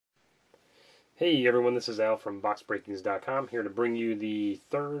Hey everyone, this is Al from BoxBreakings.com, here to bring you the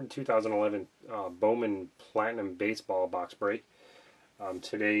third 2011 Bowman Platinum Baseball box break.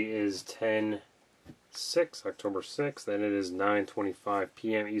 Today is October 6th, and it is 9:25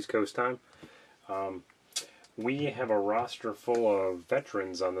 p.m. East Coast time. We have a roster full of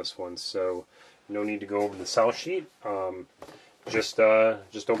veterans on this one, so no need to go over the sell sheet. Just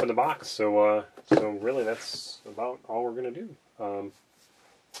open the box. So really, that's about all we're gonna do.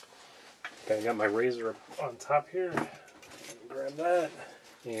 Okay, I got my razor up on top here. Grab that,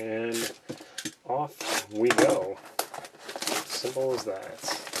 and off we go. Simple as that.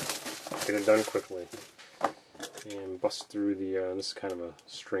 Get it done quickly. And bust through the, this is kind of a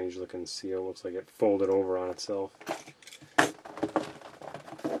strange looking seal. Looks like it folded over on itself.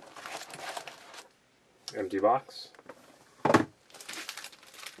 Empty box.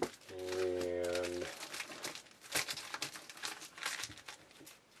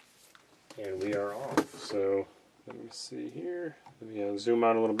 And we are off. So let me see here. Let me zoom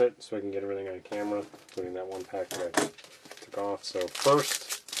out a little bit so I can get everything on camera, including that one pack that I took off. So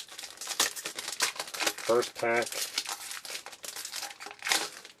first pack.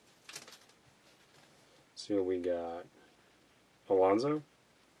 See what we got. Alonzo,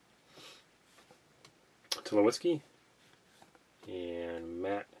 Tulowitzki, and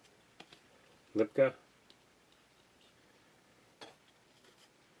Matt Lipka.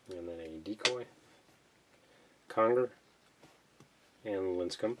 And then a decoy, Conger, and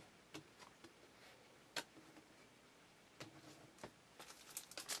Linscomb.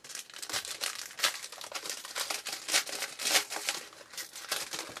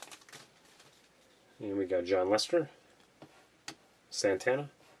 And we got John Lester, Santana,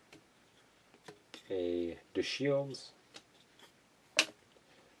 a DeShields,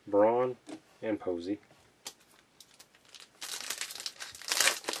 Braun, and Posey.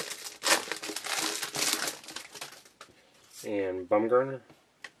 And Bumgarner,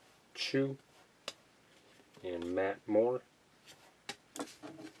 Chu, and Matt Moore.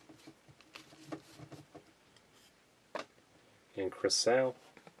 And Chris Sale,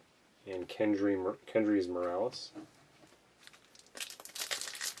 and Kendrys Morales.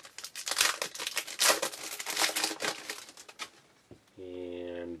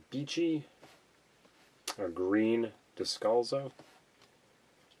 And Beachy, a green Descalzo.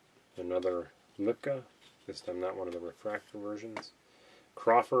 Another Lipka. This time not one of the refractor versions.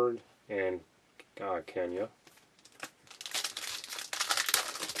 Crawford and Kenya.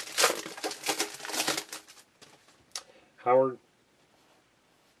 Howard,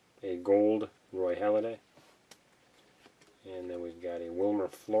 a gold Roy Halladay. And then we've got a Wilmer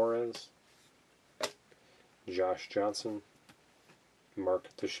Flores, Josh Johnson, Mark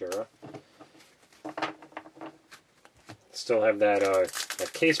Teixeira. Still have that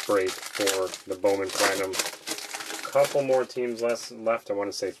case break for the Bowman Platinum. Couple more teams left. I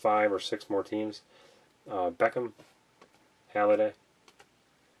want to say 5 or 6 more teams. Beckham, Halladay,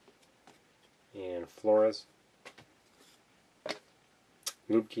 and Flores,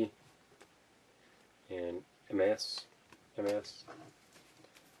 Lubke, and MS.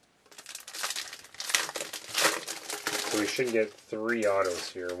 So we should get 3 autos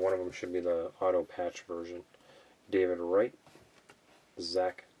here. One of them should be the auto patch version. David Wright,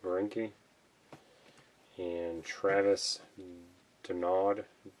 Zach Greinke, and Travis D'Arnaud,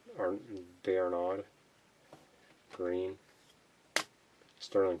 green,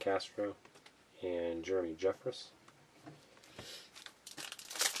 Sterling Castro, and Jeremy Jeffress.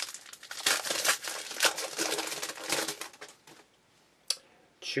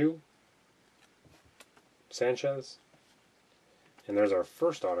 Chu, Sanchez, and there's our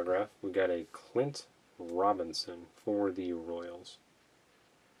first autograph. We got a Clint Robinson for the Royals.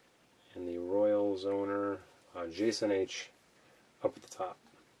 And the Royals owner, Jason H. up at the top.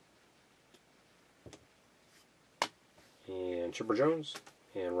 And Chipper Jones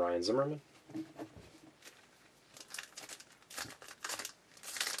and Ryan Zimmerman.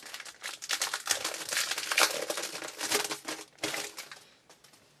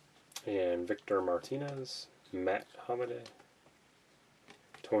 And Victor Martinez, Matt Halladay,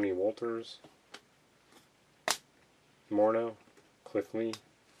 Tony Walters, Morneau, Cliff Lee,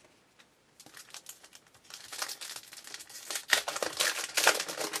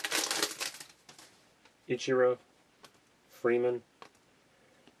 Ichiro, Freeman,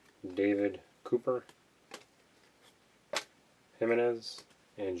 David Cooper, Jimenez,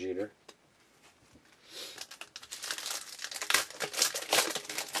 and Jeter.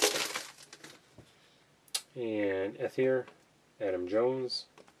 And Ethier, Adam Jones,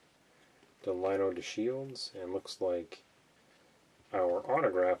 Delino DeShields, and looks like our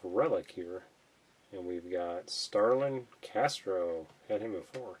autograph relic here And we've got Starlin Castro. Had him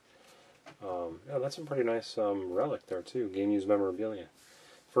before. Yeah, that's a pretty nice relic there too. Game used memorabilia.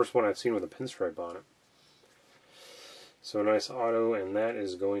 First one I've seen with a pinstripe on it. So nice auto, and that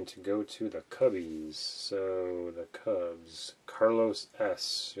is going to go to the Cubbies. So the Cubs, Carlos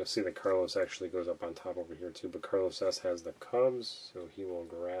S. You'll see that Carlos actually goes up on top over here too, but Carlos S. has the Cubs, so he will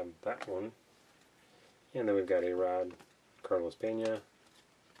grab that one. And then we've got A-Rod, Carlos Pena,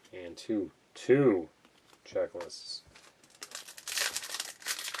 and two checklists.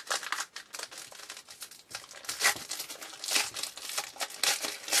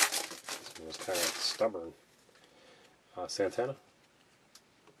 This one was kind of stubborn. Santana,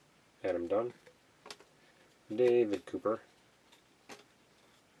 Adam Dunn, David Cooper,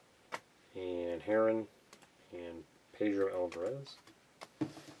 and Heron, and Pedro Alvarez.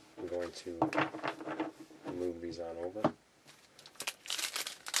 I'm going to move these on over.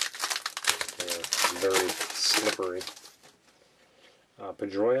 They're very slippery.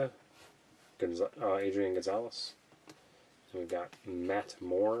 Pedroia, Adrian Gonzalez. And we've got Matt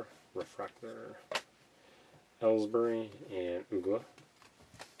Moore, Refractor. Ellsbury and Ugla.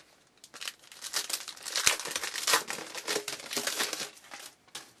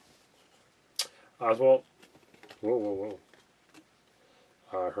 Oswalt. Whoa.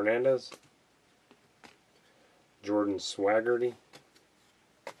 Hernandez. Jordan Swaggerty.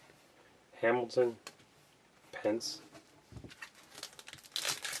 Hamilton. Pence.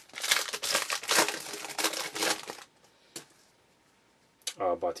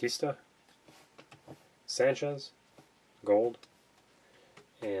 Bautista. Sanchez, gold,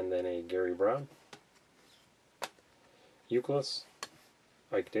 and then a Gary Brown, Euclid,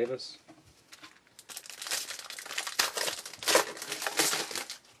 Ike Davis,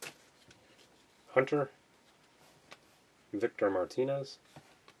 Hunter, Victor Martinez,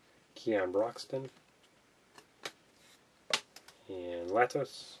 Keon Broxton, and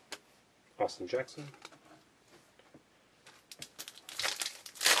Latos, Austin Jackson,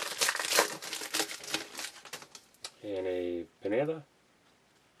 and a Pineda,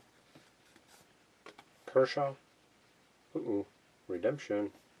 Kershaw,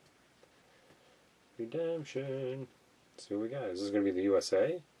 Redemption. Let's see what we got. Is this going to be the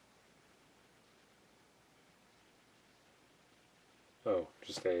USA? Oh,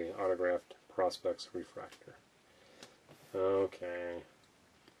 just a autographed Prospects refractor. Okay.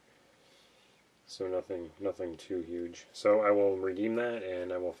 So nothing too huge. So I will redeem that,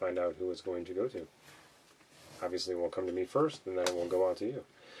 and I will find out who it's going to go to. Obviously, it will come to me first, and then it will go out to you.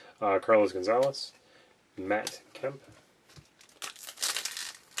 Carlos Gonzalez, Matt Kemp,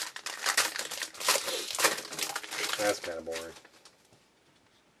 that's kind of boring.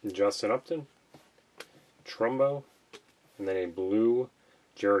 Justin Upton, Trumbo, and then a blue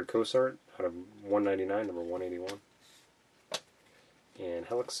Jared Cosart out of 199, number 181. And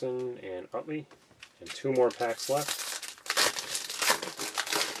Hellickson and Utley, and two more packs left.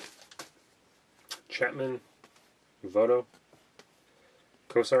 Chapman, Voto,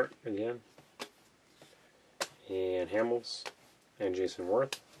 Cosart again, and Hamels, and Jason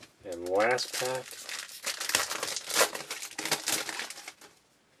Worth. And last pack,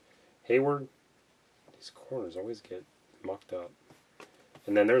 Hayward. These corners always get mucked up.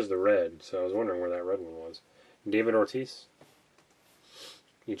 And then there's the red, so I was wondering where that red one was. David Ortiz.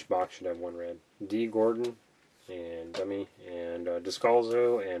 Each box should have one red. D. Gordon, and Dummy, and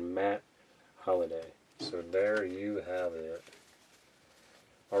Descalzo, and Matt Holliday. So there you have it.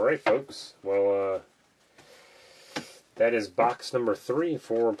 Alright, folks. Well, that is box number 3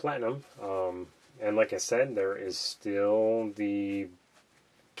 for Platinum. And like I said, there is still the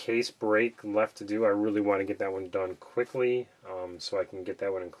case break left to do. I really want to get that one done quickly, so I can get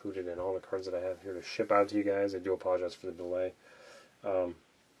that one included in all the cards that I have here to ship out to you guys. I do apologize for the delay.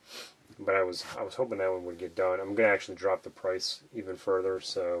 But I was hoping that one would get done. I'm going to actually drop the price even further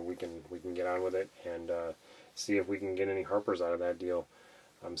so we can get on with it and see if we can get any Harpers out of that deal.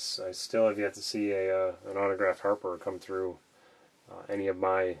 I still have yet to see an autographed Harper come through any of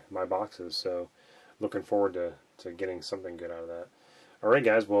my boxes, so looking forward to getting something good out of that. Alright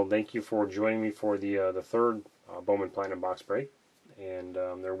guys, well thank you for joining me for the third Bowman Platinum box break, and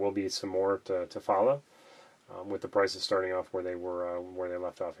there will be some more to follow. With the prices starting off where they were, where they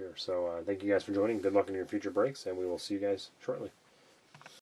left off here. So thank you guys for joining. Good luck in your future breaks, and we will see you guys shortly.